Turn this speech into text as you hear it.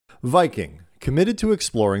Viking, committed to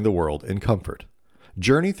exploring the world in comfort.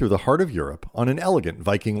 Journey through the heart of Europe on an elegant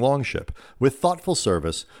Viking longship with thoughtful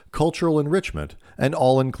service, cultural enrichment, and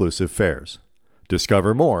all-inclusive fares.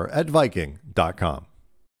 Discover more at Viking.com.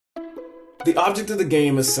 The object of the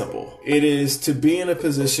game is simple. It is to be in a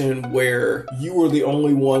position where you are the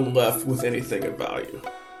only one left with anything of value,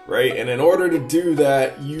 right? And in order to do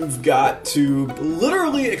that, you've got to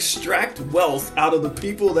literally extract wealth out of the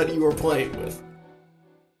people that you are playing with.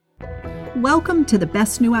 Welcome to the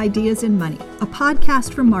Best New Ideas in Money, a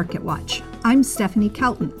podcast from MarketWatch. I'm Stephanie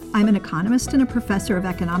Kelton. I'm an economist and a professor of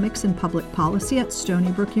economics and public policy at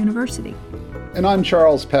Stony Brook University. And I'm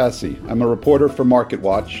Charles Passy. I'm a reporter for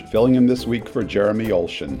MarketWatch, filling in this week for Jeremy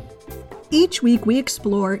Olshan. Each week we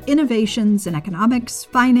explore innovations in economics,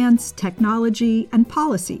 finance, technology, and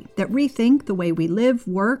policy that rethink the way we live,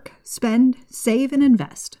 work, spend, save, and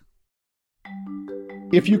invest.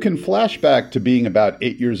 If you can flash back to being about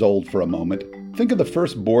 8 years old for a moment, think of the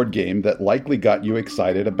first board game that likely got you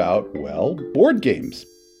excited about, well, board games.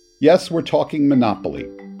 Yes, we're talking Monopoly.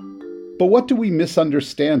 But what do we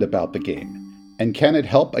misunderstand about the game? And can it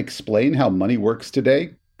help explain how money works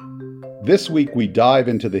today? This week we dive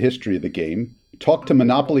into the history of the game, talk to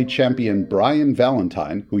Monopoly champion Brian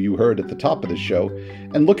Valentine, who you heard at the top of the show,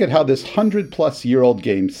 and look at how this 100-plus-year-old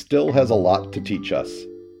game still has a lot to teach us.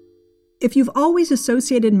 If you've always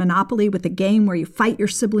associated Monopoly with a game where you fight your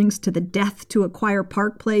siblings to the death to acquire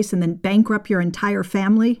Park Place and then bankrupt your entire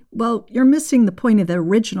family, well, you're missing the point of the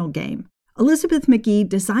original game. Elizabeth McGee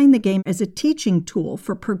designed the game as a teaching tool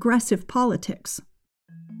for progressive politics.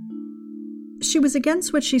 She was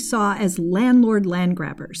against what she saw as landlord land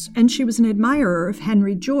grabbers, and she was an admirer of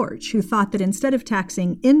Henry George, who thought that instead of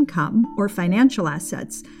taxing income or financial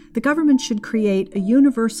assets, the government should create a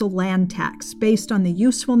universal land tax based on the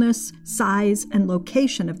usefulness, size, and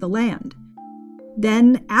location of the land.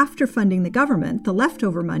 Then, after funding the government, the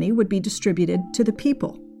leftover money would be distributed to the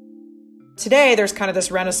people. Today, there's kind of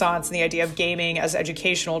this renaissance in the idea of gaming as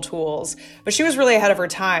educational tools, but she was really ahead of her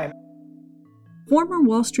time. Former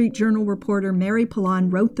Wall Street Journal reporter Mary Pilon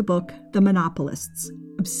wrote the book, The Monopolists: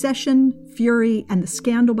 Obsession, Fury, and the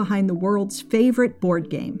Scandal Behind the World's Favorite Board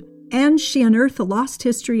Game. And she unearthed the lost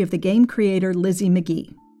history of the game creator Lizzie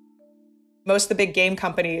McGee. Most of the big game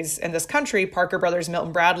companies in this country, Parker Brothers,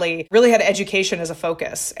 Milton Bradley, really had education as a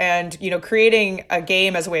focus. And, creating a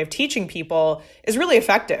game as a way of teaching people is really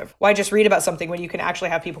effective. Why just read about something when you can actually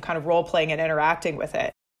have people kind of role-playing and interacting with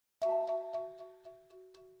it?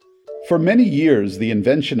 For many years, the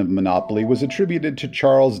invention of Monopoly was attributed to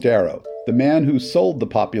Charles Darrow, the man who sold the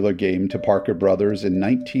popular game to Parker Brothers in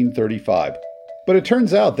 1935. But it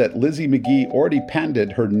turns out that Lizzie McGee already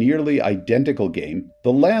patented her nearly identical game,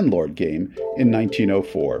 the Landlord game, in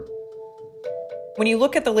 1904. When you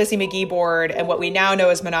look at the Lizzie McGee board and what we now know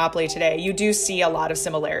as Monopoly today, you do see a lot of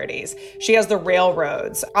similarities. She has the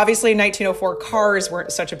railroads. Obviously, in 1904, cars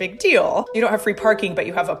weren't such a big deal. You don't have free parking, but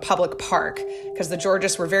you have a public park, because the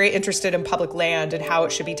Georges were very interested in public land and how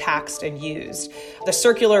it should be taxed and used. The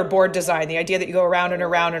circular board design, the idea that you go around and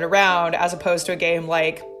around and around, as opposed to a game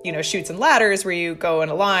like Chutes and Ladders where you go in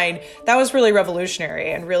a line, that was really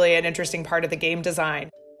revolutionary and really an interesting part of the game design.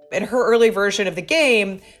 In her early version of the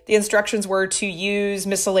game, the instructions were to use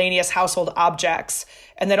miscellaneous household objects,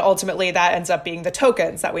 and then ultimately that ends up being the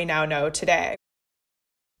tokens that we now know today.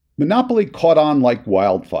 Monopoly caught on like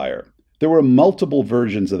wildfire. There were multiple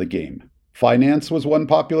versions of the game. Finance was one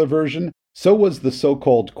popular version, so was the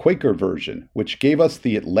so-called Quaker version, which gave us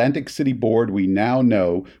the Atlantic City board we now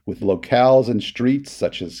know, with locales and streets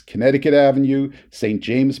such as Connecticut Avenue, St.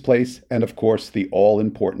 James Place, and of course the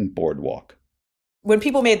all-important boardwalk. When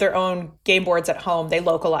people made their own game boards at home, they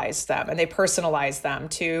localized them and they personalized them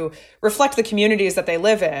to reflect the communities that they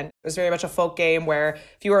live in. It was very much a folk game where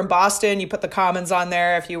if you were in Boston, you put the Commons on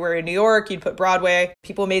there. If you were in New York, you'd put Broadway.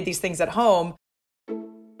 People made these things at home.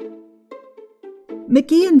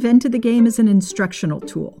 McGee invented the game as an instructional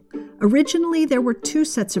tool. Originally, there were two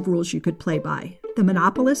sets of rules you could play by: the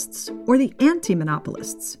monopolists or the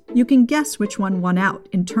anti-monopolists. You can guess which one won out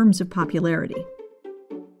in terms of popularity.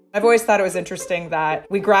 I've always thought it was interesting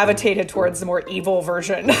that we gravitated towards the more evil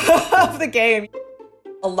version of the game.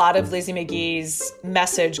 A lot of Lizzie McGee's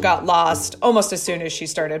message got lost almost as soon as she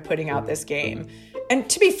started putting out this game. And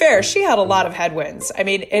to be fair, she had a lot of headwinds. I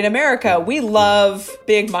mean, in America, we love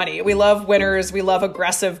big money. We love winners. We love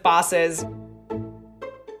aggressive bosses.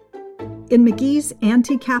 In McGee's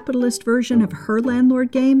anti-capitalist version of her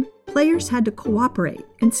landlord game, players had to cooperate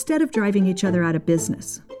instead of driving each other out of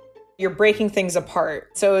business. You're breaking things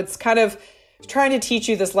apart. So it's kind of trying to teach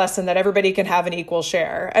you this lesson that everybody can have an equal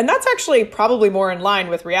share. And that's actually probably more in line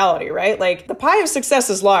with reality, right? Like the pie of success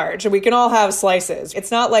is large and we can all have slices.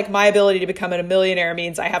 It's not like my ability to become a millionaire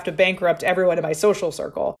means I have to bankrupt everyone in my social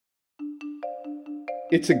circle.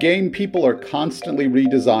 It's a game people are constantly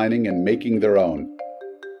redesigning and making their own.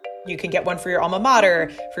 You can get one for your alma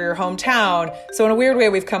mater, for your hometown. So in a weird way,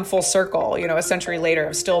 we've come full circle, a century later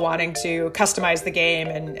of still wanting to customize the game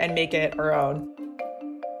and make it our own.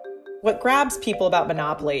 What grabs people about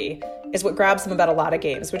Monopoly is what grabs them about a lot of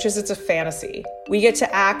games, which is it's a fantasy. We get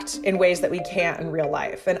to act in ways that we can't in real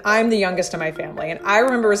life. And I'm the youngest in my family. And I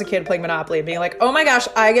remember as a kid playing Monopoly and being like, oh my gosh,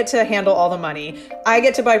 I get to handle all the money. I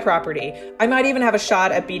get to buy property. I might even have a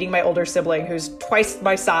shot at beating my older sibling who's twice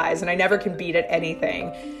my size and I never can beat at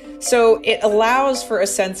anything. So it allows for a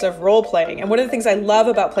sense of role playing. And one of the things I love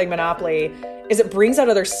about playing Monopoly is it brings out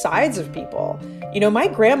other sides of people. My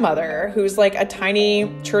grandmother, who's like a tiny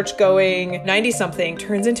church-going 90-something,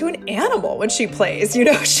 turns into an animal when she plays.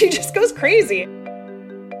 She just goes crazy.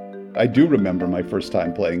 I do remember my first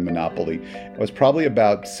time playing Monopoly. I was probably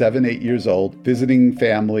about 7, 8 years old, visiting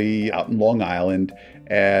family out in Long Island,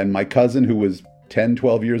 and my cousin, who was 10,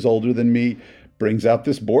 12 years older than me, brings out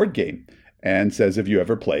this board game and says, have you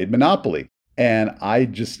ever played Monopoly? And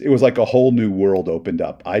it was like a whole new world opened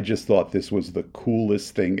up. I just thought this was the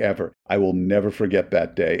coolest thing ever. I will never forget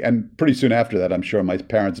that day. And pretty soon after that, I'm sure my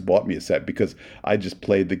parents bought me a set because I just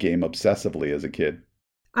played the game obsessively as a kid.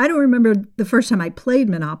 I don't remember the first time I played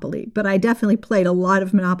Monopoly, but I definitely played a lot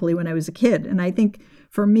of Monopoly when I was a kid. And I think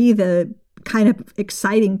for me, the kind of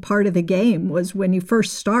exciting part of the game was when you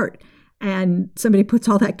first start and somebody puts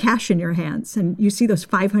all that cash in your hands and you see those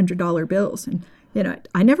 $500 bills. And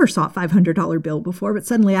I never saw a $500 bill before, but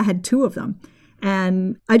suddenly I had 2 of them.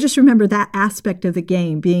 And I just remember that aspect of the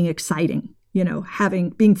game being exciting,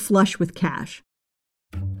 being flush with cash.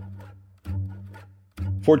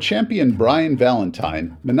 For champion Brian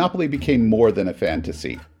Valentine, Monopoly became more than a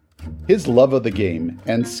fantasy. His love of the game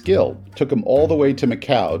and skill took him all the way to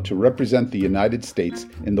Macau to represent the United States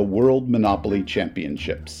in the World Monopoly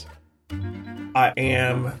Championships. I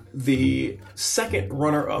am the second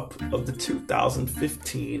runner-up of the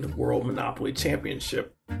 2015 World Monopoly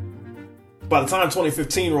Championship. By the time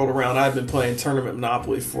 2015 rolled around, I'd been playing Tournament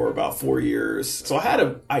Monopoly for about 4 years. So I had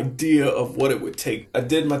an idea of what it would take. I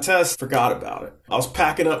did my test, forgot about it. I was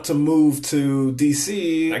packing up to move to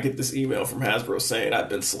DC. I get this email from Hasbro saying I'd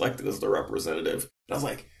been selected as the representative. And I was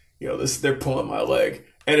like, they're pulling my leg.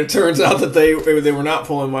 And it turns out that they were not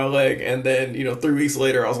pulling my leg. And then, 3 weeks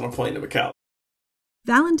later, I was on a plane to Macau.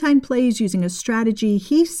 Valentine plays using a strategy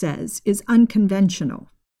he says is unconventional.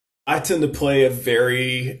 I tend to play a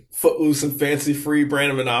very footloose and fancy-free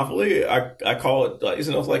brand of Monopoly. I call it,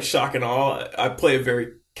 like shock and awe. I play a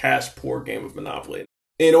very cash-poor game of Monopoly.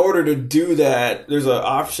 In order to do that, there's an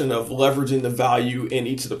option of leveraging the value in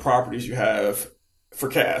each of the properties you have for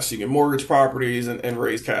cash. You can mortgage properties and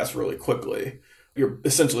raise cash really quickly. You're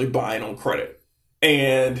essentially buying on credit.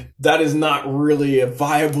 And that is not really a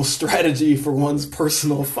viable strategy for one's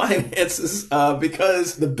personal finances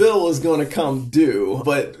because the bill is going to come due.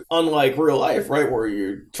 But unlike real life, right, where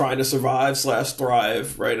you're trying to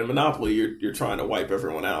survive/thrive, right, in Monopoly, you're trying to wipe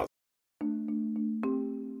everyone out.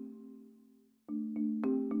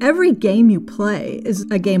 Every game you play is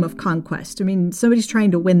a game of conquest. I mean, somebody's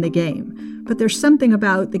trying to win the game. But there's something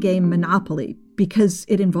about the game Monopoly, because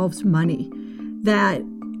it involves money, that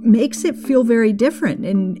makes it feel very different.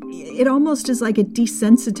 And it almost is like it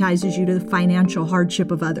desensitizes you to the financial hardship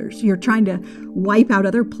of others. You're trying to wipe out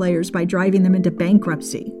other players by driving them into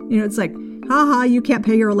bankruptcy. It's like, haha, you can't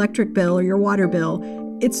pay your electric bill or your water bill.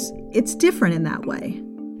 It's different in that way.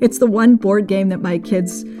 It's the one board game that my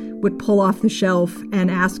kids would pull off the shelf and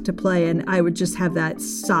ask to play, and I would just have that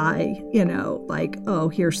sigh, like, oh,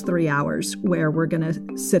 here's 3 hours where we're going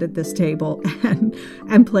to sit at this table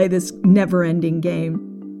and play this never-ending game.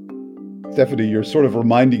 Stephanie, you're sort of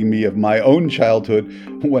reminding me of my own childhood.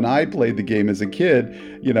 When I played the game as a kid,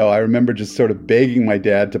 I remember just sort of begging my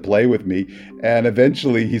dad to play with me. And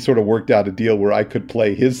eventually he sort of worked out a deal where I could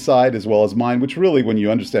play his side as well as mine, which really, when you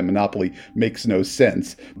understand Monopoly, makes no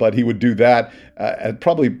sense. But he would do that at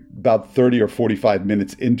probably about 30 or 45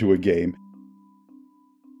 minutes into a game.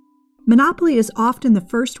 Monopoly is often the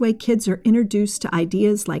first way kids are introduced to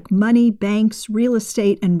ideas like money, banks, real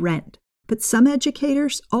estate, and rent. But some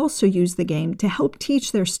educators also use the game to help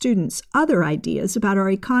teach their students other ideas about our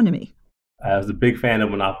economy. I was a big fan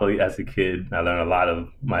of Monopoly as a kid. I learned a lot of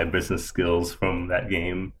my business skills from that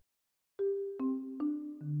game.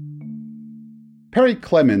 Perry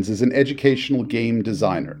Clemens is an educational game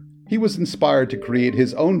designer. He was inspired to create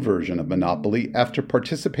his own version of Monopoly after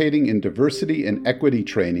participating in diversity and equity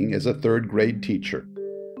training as a third-grade teacher.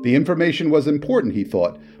 The information was important, he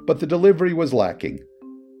thought, but the delivery was lacking.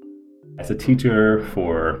 As a teacher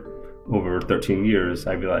for over 13 years,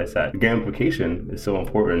 I realized that gamification is so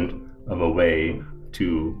important of a way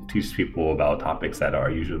to teach people about topics that are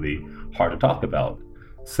usually hard to talk about.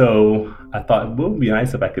 So I thought it would be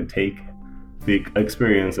nice if I could take the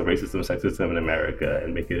experience of racism, sexism in America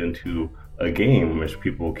and make it into a game in which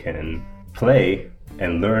people can play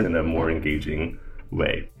and learn in a more engaging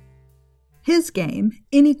way. His game,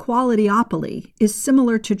 Inequalityopoly, is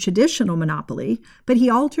similar to traditional Monopoly, but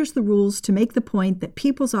he alters the rules to make the point that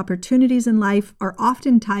people's opportunities in life are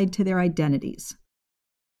often tied to their identities.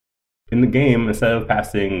 In the game, instead of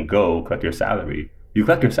passing go, collect your salary, you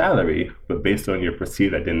collect your salary, but based on your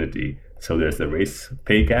perceived identity. So there's the race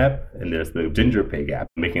pay gap and there's the gender pay gap,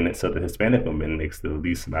 making it so the Hispanic woman makes the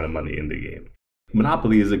least amount of money in the game.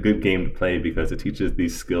 Monopoly is a good game to play because it teaches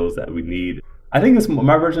these skills that we need. I think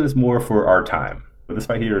my version is more for our time. But this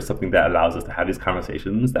right here is something that allows us to have these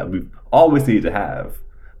conversations that we've always needed to have,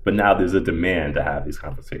 but now there's a demand to have these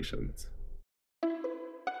conversations.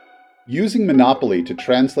 Using Monopoly to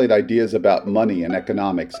translate ideas about money and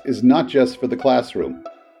economics is not just for the classroom.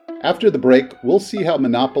 After the break, we'll see how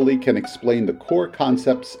Monopoly can explain the core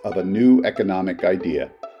concepts of a new economic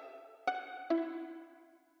idea.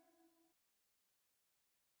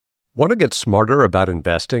 Want to get smarter about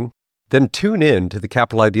investing? Then tune in to the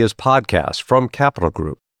Capital Ideas podcast from Capital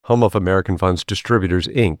Group, home of American Funds Distributors,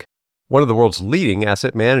 Inc., one of the world's leading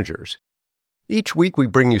asset managers. Each week, we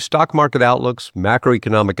bring you stock market outlooks,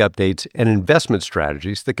 macroeconomic updates, and investment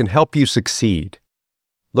strategies that can help you succeed.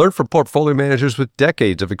 Learn from portfolio managers with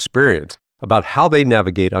decades of experience about how they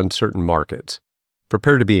navigate uncertain markets.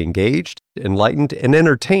 Prepare to be engaged, enlightened, and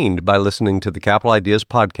entertained by listening to the Capital Ideas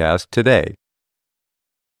podcast today.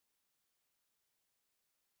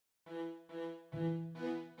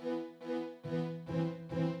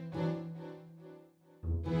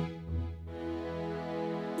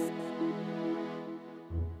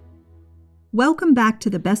 Welcome back to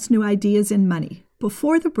the best new ideas in money.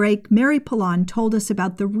 Before the break, Mary Pilon told us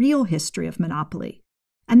about the real history of Monopoly.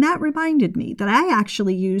 And that reminded me that I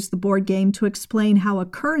actually used the board game to explain how a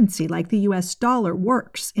currency like the US dollar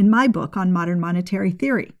works in my book on modern monetary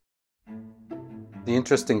theory. The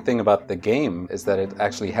interesting thing about the game is that it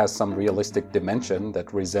actually has some realistic dimension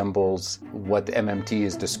that resembles what MMT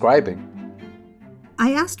is describing.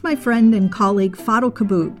 I asked my friend and colleague Fadl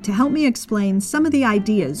Kaboub to help me explain some of the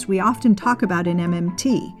ideas we often talk about in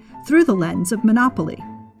MMT through the lens of Monopoly.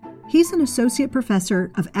 He's an associate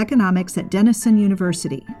professor of economics at Denison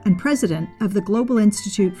University and president of the Global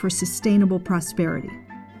Institute for Sustainable Prosperity.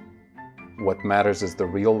 What matters is the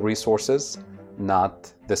real resources,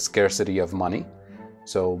 not the scarcity of money.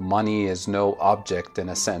 So money is no object in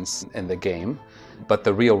a sense in the game, but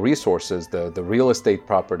the real resources, the real estate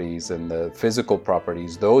properties and the physical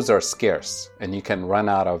properties, those are scarce and you can run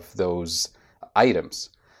out of those items.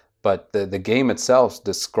 But the game itself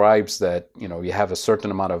describes that, you have a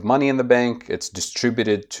certain amount of money in the bank, it's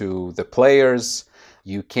distributed to the players.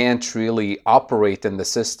 You can't really operate in the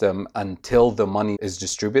system until the money is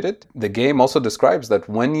distributed. The game also describes that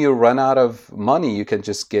when you run out of money, you can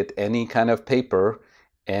just get any kind of paper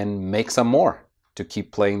and make some more to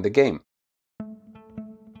keep playing the game.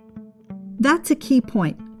 That's a key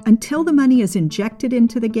point. Until the money is injected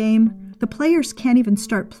into the game, the players can't even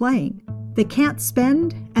start playing. They can't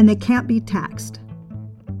spend, and they can't be taxed.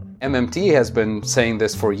 MMT has been saying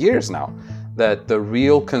this for years now, that the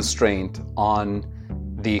real constraint on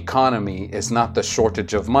the economy is not the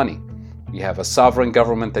shortage of money. You have a sovereign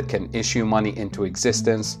government that can issue money into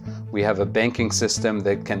existence. We have a banking system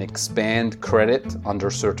that can expand credit under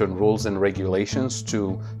certain rules and regulations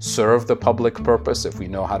to serve the public purpose if we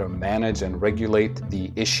know how to manage and regulate the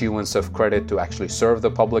issuance of credit to actually serve the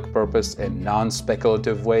public purpose in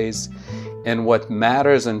non-speculative ways. And what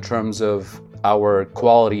matters in terms of our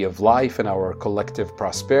quality of life and our collective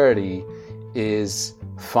prosperity is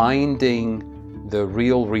finding the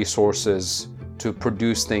real resources to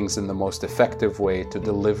produce things in the most effective way to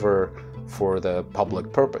deliver for the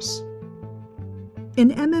public purpose. In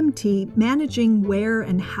MMT, managing where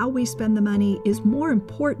and how we spend the money is more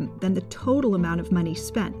important than the total amount of money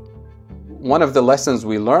spent. One of the lessons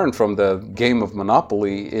we learned from the game of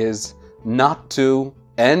Monopoly is not to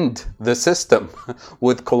end the system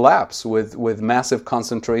with collapse, with massive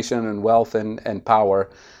concentration and wealth and power,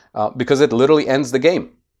 because it literally ends the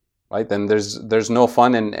game. Right? Then there's no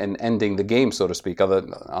fun in ending the game, so to speak,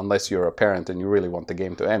 unless you're a parent and you really want the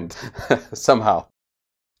game to end somehow.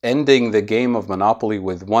 ending the game of Monopoly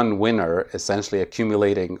with one winner essentially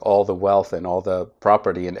accumulating all the wealth and all the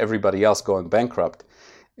property and everybody else going bankrupt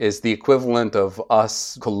is the equivalent of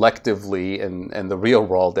us collectively in the real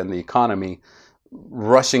world and the economy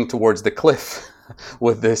rushing towards the cliff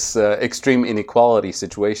with this extreme inequality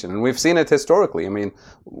situation. And we've seen it historically. I mean,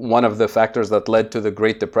 one of the factors that led to the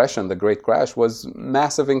Great Depression, the Great Crash, was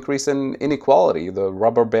massive increase in inequality. The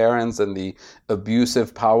robber barons and the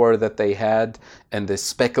abusive power that they had and the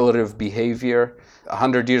speculative behavior.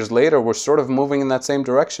 100 years later, we're sort of moving in that same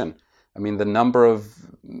direction. I mean, the number of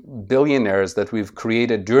billionaires that we've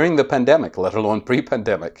created during the pandemic, let alone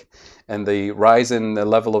pre-pandemic, and the rise in the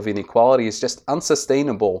level of inequality is just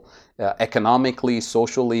unsustainable economically,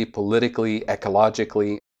 socially, politically,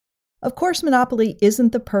 ecologically. Of course, monopoly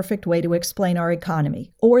isn't the perfect way to explain our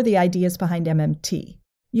economy or the ideas behind MMT.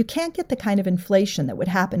 You can't get the kind of inflation that would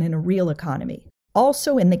happen in a real economy.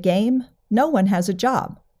 Also, in the game, no one has a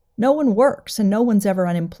job. No one works, and no one's ever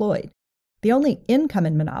unemployed. The only income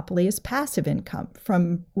in Monopoly is passive income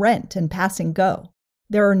from rent and pass and go.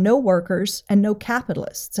 There are no workers and no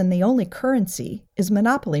capitalists, and the only currency is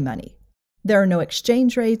Monopoly money. There are no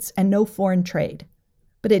exchange rates and no foreign trade.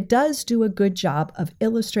 But it does do a good job of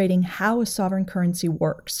illustrating how a sovereign currency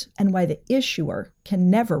works and why the issuer can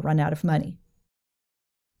never run out of money.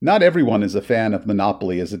 Not everyone is a fan of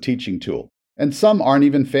Monopoly as a teaching tool, and some aren't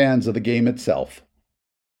even fans of the game itself.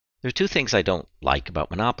 There are two things I don't like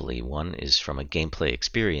about Monopoly. One is from a gameplay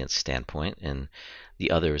experience standpoint, and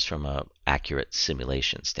the other is from an accurate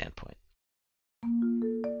simulation standpoint.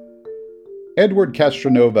 Edward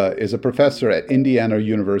Castronova is a professor at Indiana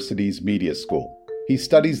University's Media School. He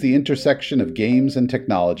studies the intersection of games and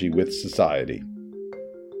technology with society.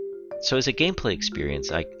 So as a gameplay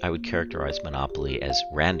experience, I would characterize Monopoly as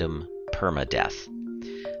random permadeath.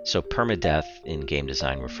 So permadeath in game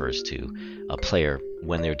design refers to a player,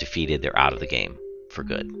 when they're defeated, they're out of the game for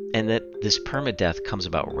good. And that this permadeath comes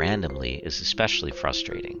about randomly is especially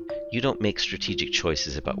frustrating. You don't make strategic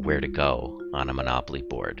choices about where to go on a Monopoly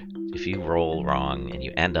board. If you roll wrong and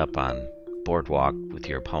you end up on boardwalk with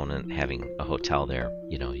your opponent having a hotel there,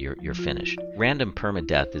 you're finished. Random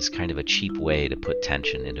permadeath is kind of a cheap way to put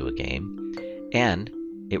tension into a game, and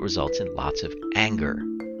it results in lots of anger.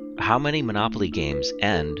 How many Monopoly games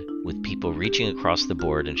end with people reaching across the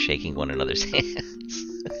board and shaking one another's hands?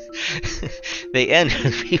 They end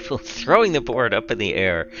with people throwing the board up in the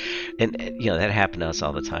air. And, that happened to us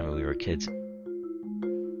all the time when we were kids.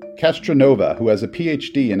 Castronova, who has a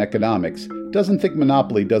PhD in economics, doesn't think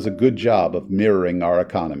Monopoly does a good job of mirroring our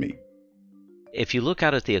economy. If you look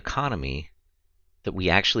out at the economy that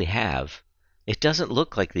we actually have, it doesn't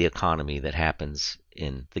look like the economy that happens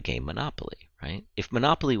in the game Monopoly, right? If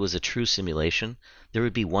Monopoly was a true simulation, there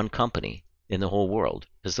would be one company in the whole world.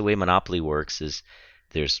 Because the way Monopoly works is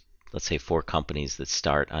there's, let's say, 4 companies that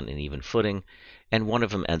start on an even footing, and one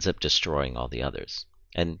of them ends up destroying all the others.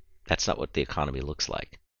 And that's not what the economy looks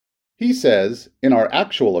like. He says, in our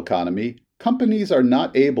actual economy, companies are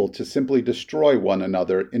not able to simply destroy one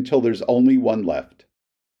another until there's only one left.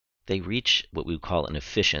 They reach what we call an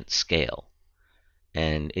efficient scale.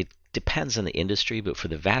 And it depends on the industry, but for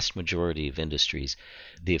the vast majority of industries,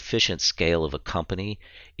 the efficient scale of a company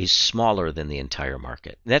is smaller than the entire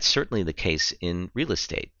market. That's certainly the case in real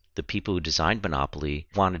estate. The people who designed Monopoly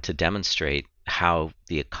wanted to demonstrate how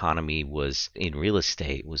the economy was in real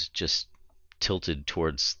estate was just tilted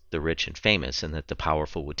towards the rich and famous, and that the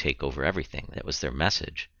powerful would take over everything. That was their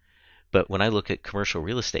message. But when I look at commercial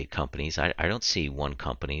real estate companies, I don't see one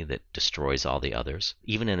company that destroys all the others.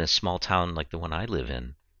 Even in a small town like the one I live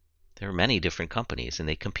in, there are many different companies, and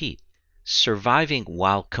they compete. Surviving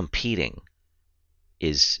while competing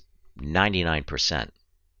is 99%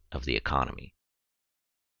 of the economy.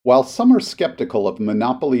 While some are skeptical of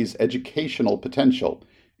Monopoly's educational potential,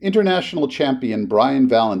 international champion Brian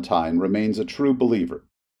Valentine remains a true believer.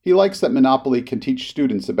 He likes that Monopoly can teach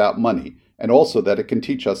students about money, and also that it can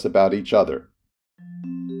teach us about each other.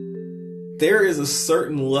 There is a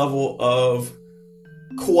certain level of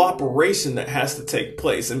cooperation that has to take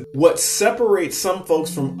place. And what separates some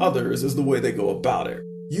folks from others is the way they go about it.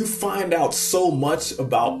 You find out so much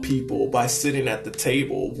about people by sitting at the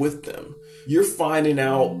table with them. You're finding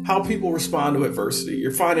out how people respond to adversity.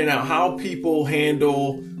 You're finding out how people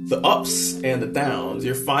handle the ups and the downs.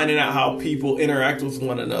 You're finding out how people interact with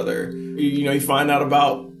one another. You find out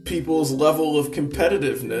about people's level of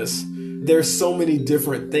competitiveness. There's so many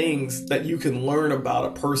different things that you can learn about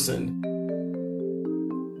a person.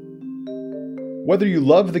 Whether you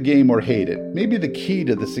love the game or hate it, maybe the key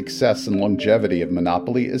to the success and longevity of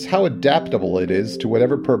Monopoly is how adaptable it is to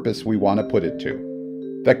whatever purpose we want to put it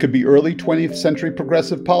to. That could be early 20th century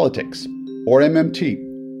progressive politics, or MMT,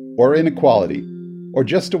 or inequality, or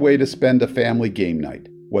just a way to spend a family game night,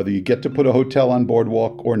 whether you get to put a hotel on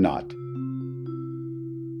Boardwalk or not.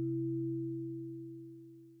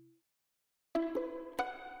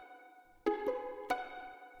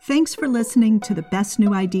 Thanks for listening to the Best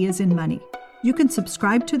New Ideas in Money. You can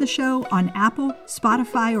subscribe to the show on Apple,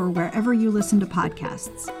 Spotify, or wherever you listen to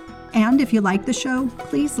podcasts. And if you like the show,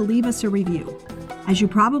 please leave us a review. As you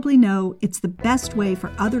probably know, it's the best way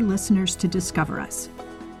for other listeners to discover us.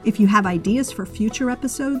 If you have ideas for future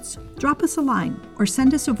episodes, drop us a line or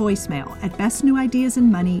send us a voicemail at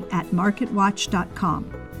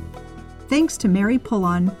bestnewideasinmoney@marketwatch.com. Thanks to Mary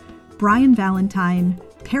Pullon, Brian Valentine,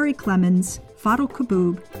 Perry Clemens, Fadl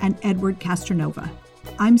Kaboub, and Edward Castronova.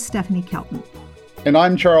 I'm Stephanie Kelton. And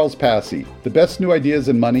I'm Charles Passy. The Best New Ideas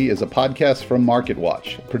in Money is a podcast from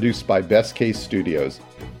MarketWatch, produced by Best Case Studios.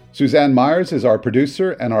 Suzanne Myers is our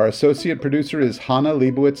producer, and our associate producer is Hannah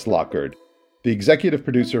Leibowitz-Lockard. The executive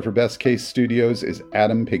producer for Best Case Studios is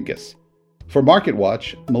Adam Pincus. For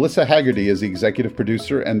MarketWatch, Melissa Haggerty is the executive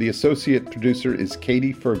producer, and the associate producer is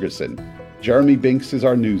Katie Ferguson. Jeremy Binks is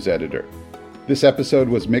our news editor. This episode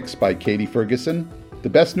was mixed by Katie Ferguson. The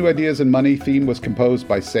Best New Ideas in Money theme was composed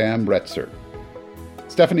by Sam Retzer.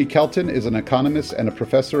 Stephanie Kelton is an economist and a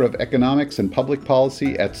professor of economics and public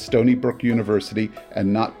policy at Stony Brook University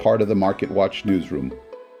and not part of the MarketWatch newsroom.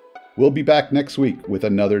 We'll be back next week with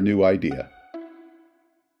another new idea.